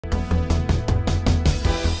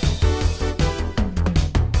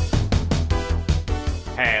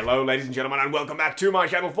Hello ladies and gentlemen, and welcome back to my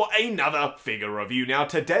channel for another figure review. Now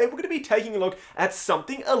today we're going to be taking a look at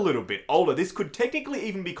something a little bit older. This could technically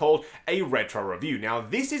even be called a retro review. Now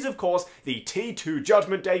this is of course the T2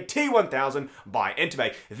 Judgment Day T-1000 by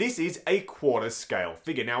Enterbay. This is a quarter scale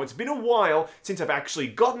figure. Now it's been a while since I've actually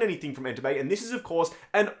gotten anything from Enterbay, and this is of course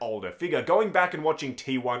an older figure. Going back and watching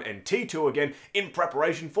T1 and T2 again in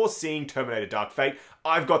preparation for seeing Terminator Dark Fate,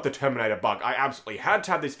 I've got the Terminator bug. I absolutely had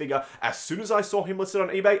to have this figure. As soon as I saw him listed on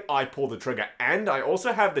eBay, I pulled the trigger. And I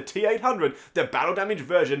also have the T-800, the battle damage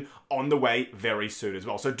version, on the way very soon as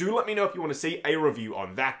well. So do let me know if you want to see a review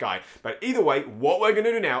on that guy. But either way, what we're going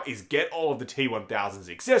to do now is get all of the T-1000's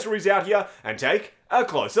accessories out here and take a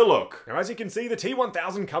closer look. Now as you can see, the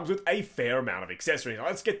T-1000 comes with a fair amount of accessories. Now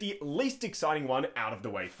let's get the least exciting one out of the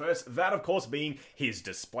way first, that of course being his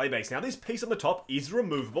display base. Now this piece on the top is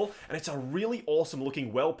removable, and it's a really awesome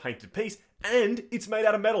looking, well painted piece. And it's made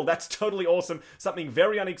out of metal. That's totally awesome. Something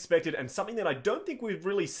very unexpected, and something that I don't think we've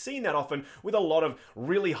really seen that often with a lot of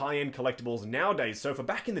really high-end collectibles nowadays. So for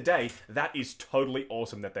back in the day, that is totally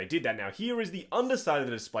awesome that they did that. Now here is the underside of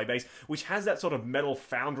the display base, which has that sort of metal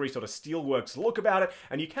foundry, sort of steelworks look about it.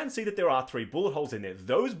 And you can see that there are 3 bullet holes in there.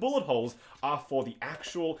 Those bullet holes are for the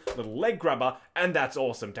actual little leg grabber, and that's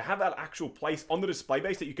awesome. To have that actual place on the display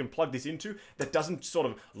base that you can plug this into that doesn't sort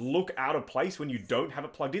of look out of place when you don't have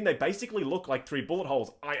it plugged in. They basically look like 3 bullet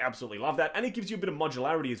holes. I absolutely love that, and it gives you a bit of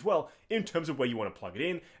modularity as well in terms of where you want to plug it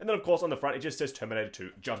in. And then of course on the front it just says Terminator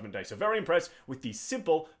 2 Judgment Day. So very impressed with the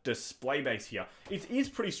simple display base here. It is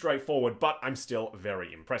pretty straightforward, but I'm still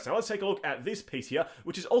very impressed. Now let's take a look at this piece here,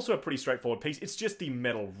 which is also a pretty straightforward piece. It's just the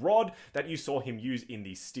metal rod that you saw him use in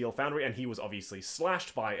the steel foundry, and he was obviously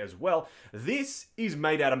slashed by as well. This is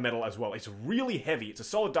made out of metal as well. It's really heavy. It's a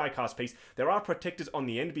solid die cast piece. There are protectors on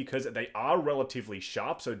the end because they are relatively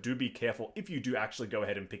sharp, so do be careful if you do actually go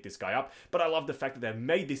ahead and pick this guy up. But I love the fact that they've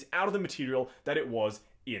made this out of the material that it was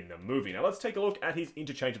in the movie. Now let's take a look at his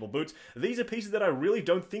interchangeable boots. These are pieces that I really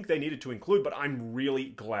don't think they needed to include, but I'm really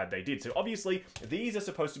glad they did. So obviously these are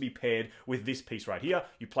supposed to be paired with this piece right here.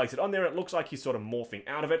 You place it on there, it looks like he's sort of morphing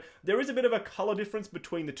out of it. There is a bit of a color difference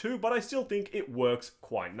between the two, but I still think it works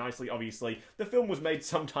quite nicely. Obviously the film was made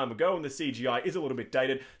some time ago and the CGI is a little bit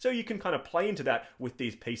dated, so you can kind of play into that with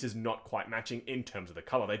these pieces not quite matching in terms of the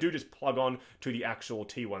color. They do just plug on to the actual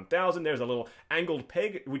T-1000. There's a little angled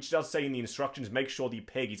peg, which does say in the instructions, make sure the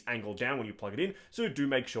peg is angled down when you plug it in, so do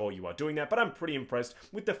make sure you are doing that. But I'm pretty impressed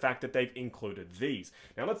with the fact that they've included these.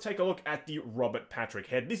 Now let's take a look at the Robert Patrick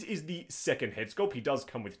head. This is the second head sculpt. He does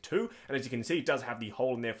come with 2, and as you can see, it does have the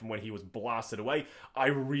hole in there from when he was blasted away. I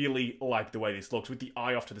really like the way this looks, with the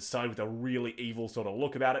eye off to the side with a really evil sort of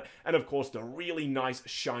look about it, and of course the really nice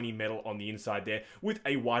shiny metal on the inside there with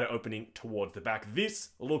a wider opening towards the back. This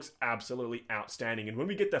looks absolutely outstanding, and when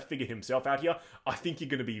we get the figure himself out here, I think you're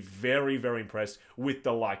going to be very, very impressed with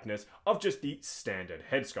the likeness of just the standard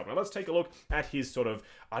head sculpt. Now let's take a look at his sort of,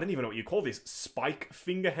 I don't even know what you call this, spike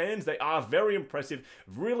finger hands. They are very impressive,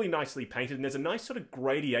 really nicely painted, and there's a nice sort of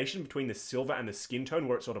gradation between the silver and the skin tone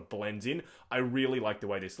where it sort of blends in. I really like the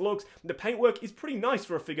way this looks. The paintwork is pretty nice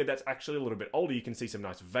for a figure that's actually a little bit older. You can see some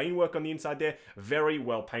nice vein work on the inside there, very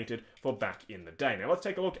well painted for back in the day. Now let's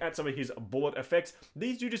take a look at some of his bullet effects.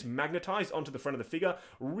 These do just magnetize onto the front of the figure.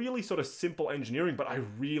 Really sort of simple engineering, but I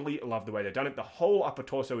really love the way they've done it. The whole upper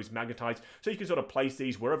torso is magnetized, so you can sort of place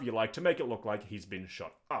these wherever you like to make it look like he's been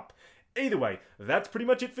shot up. Either way, that's pretty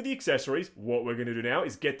much it for the accessories. What we're going to do now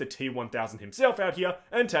is get the T-1000 himself out here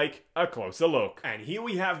and take a closer look. And here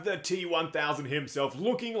we have the T-1000 himself,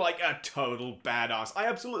 looking like a total badass. I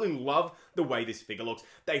absolutely love the way this figure looks.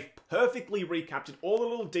 They've perfectly recaptured all the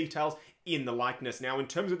little details in the likeness. Now, in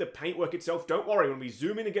terms of the paintwork itself, don't worry, when we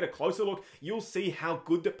zoom in and get a closer look, you'll see how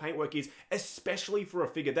good the paintwork is, especially for a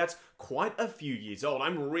figure that's quite a few years old.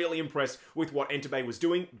 I'm really impressed with what Enterbay was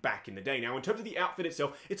doing back in the day. Now, in terms of the outfit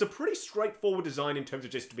itself, it's a pretty straightforward design in terms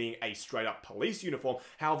of just being a straight-up police uniform.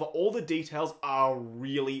 However, all the details are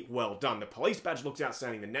really well done. The police badge looks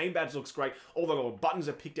outstanding, the name badge looks great, all the little buttons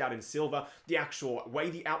are picked out in silver, the actual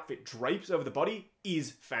way the outfit drapes over the body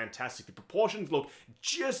is fantastic. The proportions look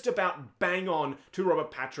just about bang on to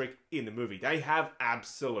Robert Patrick in the movie. They have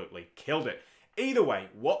absolutely killed it. Either way,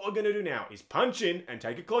 what we're going to do now is punch in and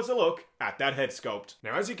take a closer look at that head sculpt.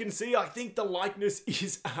 Now, as you can see, I think the likeness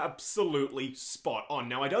is absolutely spot on.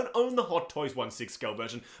 Now, I don't own the Hot Toys 1/6 scale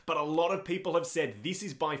version, but a lot of people have said this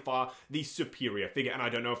is by far the superior figure, and I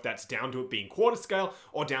don't know if that's down to it being quarter scale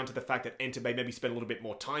or down to the fact that Enterbay maybe spent a little bit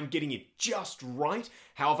more time getting it just right.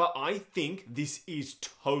 However, I think this is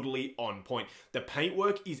totally on point. The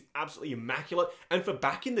paintwork is absolutely immaculate, and for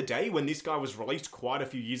back in the day when this guy was released quite a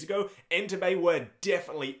few years ago, Enterbay were were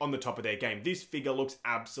definitely on the top of their game. This figure looks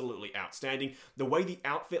absolutely outstanding. The way the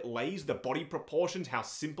outfit lays, the body proportions, how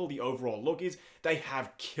simple the overall look is, they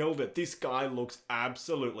have killed it. This guy looks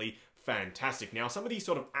absolutely fantastic. Now, some of these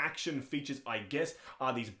sort of action features, I guess,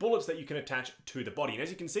 are these bullets that you can attach to the body. And as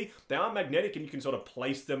you can see, they are magnetic and you can sort of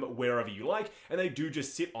place them wherever you like, and they do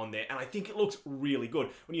just sit on there. And I think it looks really good.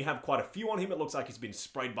 When you have quite a few on him, it looks like he's been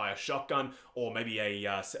sprayed by a shotgun or maybe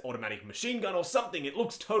a automatic machine gun or something. It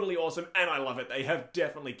looks totally awesome, and I love it. They have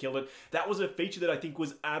definitely killed it. That was a feature that I think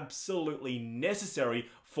was absolutely necessary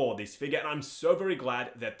for this figure, and I'm so very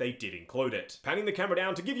glad that they did include it. Panning the camera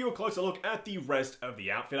down to give you a closer look at the rest of the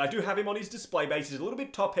outfit. I do have him on his display base. He's a little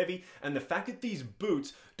bit top heavy, and the fact that these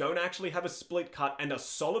boots don't actually have a split cut and are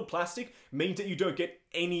solid plastic means that you don't get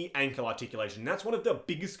any ankle articulation. That's one of the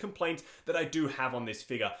biggest complaints that I do have on this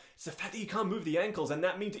figure. It's the fact that you can't move the ankles, and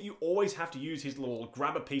that means that you always have to use his little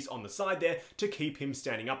grabber piece on the side there to keep him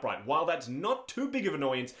standing upright. While that's not too big of an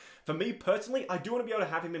annoyance, for me personally, I do want to be able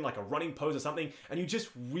to have him in like a running pose or something, and you just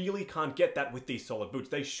really can't get that with these solid boots.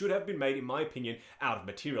 They should have been made, in my opinion, out of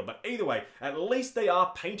material. But either way, at least they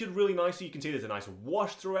are painted really nicely. You can see there's a nice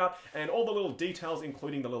wash throughout, and all the little details,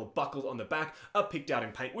 including the little buckles on the back, are picked out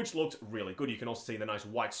in paint, which looks really good. You can also see the nice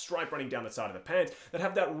white stripe running down the side of the pants that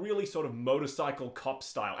have that really sort of motorcycle cop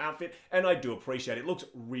style outfit, and I do appreciate it. It looks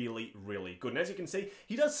really, really good. And as you can see,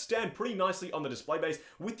 he does stand pretty nicely on the display base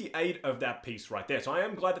with the aid of that piece right there. So I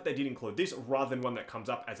am glad that they did include this rather than one that comes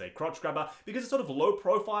up as a crotch grabber, because it's sort of low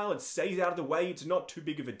profile, it stays out of the way, it's not too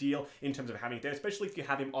big of a deal in terms of having it there, especially if you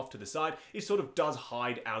have him off to the side. It sort of does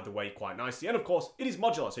hide out of the way quite nicely, and of course, it is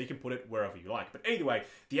modular, so you can put it wherever you like. But either way,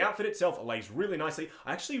 the outfit itself lays really nicely.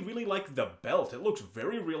 I actually really like the belt. It looks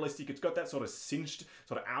very realistic. It's got that sort of cinched,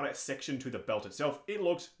 sort of outer section to the belt itself. It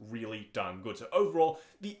looks really darn good. So overall,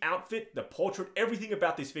 the outfit, the portrait, everything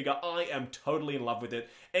about this figure, I am totally in love with it.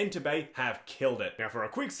 Enterbay have killed it. Now for a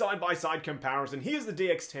quick side-by-side comparison, here's the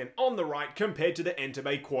DX10 on the right compared to the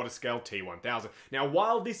Enterbay quarter scale T-1000. Now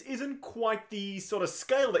while this isn't quite the sort of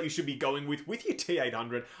scale that you should be going with your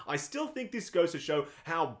T-800, I still think this goes to show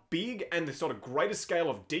how big and the sort of greater scale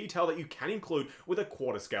of detail that you can include with a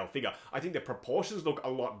quarter scale figure. I think the proportions look a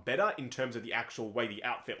lot better in terms of the actual way the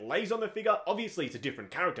outfit lays on the figure. Obviously it's a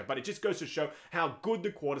different character, but it just goes to show how good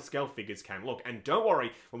the quarter scale figures can look. And don't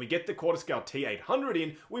worry, when we get the quarter scale T-800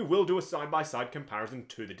 in, we will do a side-by-side comparison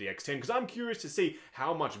to the DX10, because I'm curious to see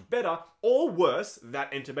how much better or worse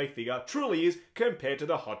that Enterbay figure truly is compared to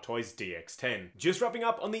the Hot Toys DX10. Just wrapping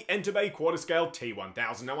up on the Enterbay quarter scale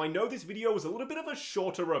T-1000. Now I know this video was a little bit of a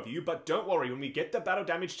shorter review, but don't worry, when we get the battle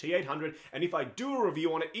damage T-800, and if I do a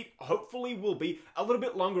review on it, it hopefully will be a little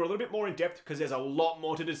bit longer, a little bit more in depth, because there's a lot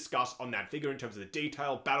more to discuss on that figure in terms of the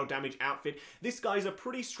detail, battle damage, outfit. This guy is a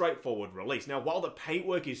pretty straightforward release. Now while the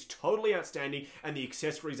paintwork is totally outstanding and the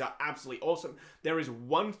accessories are absolutely awesome, there is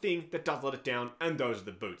one thing that does let it down, and those are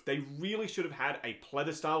the boots. They really should have had a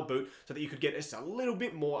pleather style boot so that you could get just a little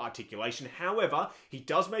bit more articulation. However, he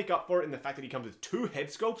does make up for it in the fact that he comes with two head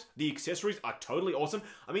sculpts. The accessories are totally awesome.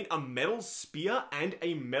 I mean, a metal spear and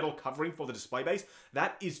a metal covering for the display base,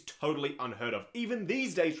 that is totally unheard of. Even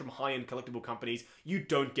these days from high-end collectible companies, you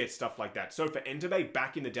don't get stuff like that. So for Enterbay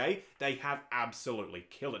back in the day, they have absolutely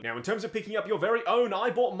killed it. Now in terms of picking up your very own, I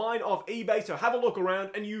bought mine off eBay, so have a look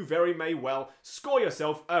around and you very may well score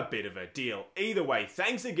yourself a bit of a deal. Either way,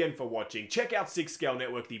 thanks again for watching. Check out 6 Scale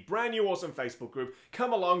Network, the brand new awesome Facebook group.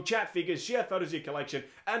 Come along, chat figures, share photos of your collection,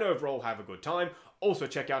 and overall have a good time. Also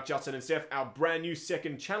check out Justin and Steph, our brand new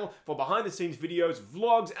second channel, for behind the scenes videos,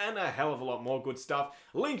 vlogs, and a hell of a lot more good stuff.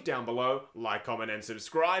 Link down below. Like, comment, and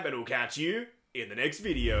subscribe, and we'll catch you in the next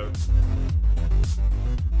video.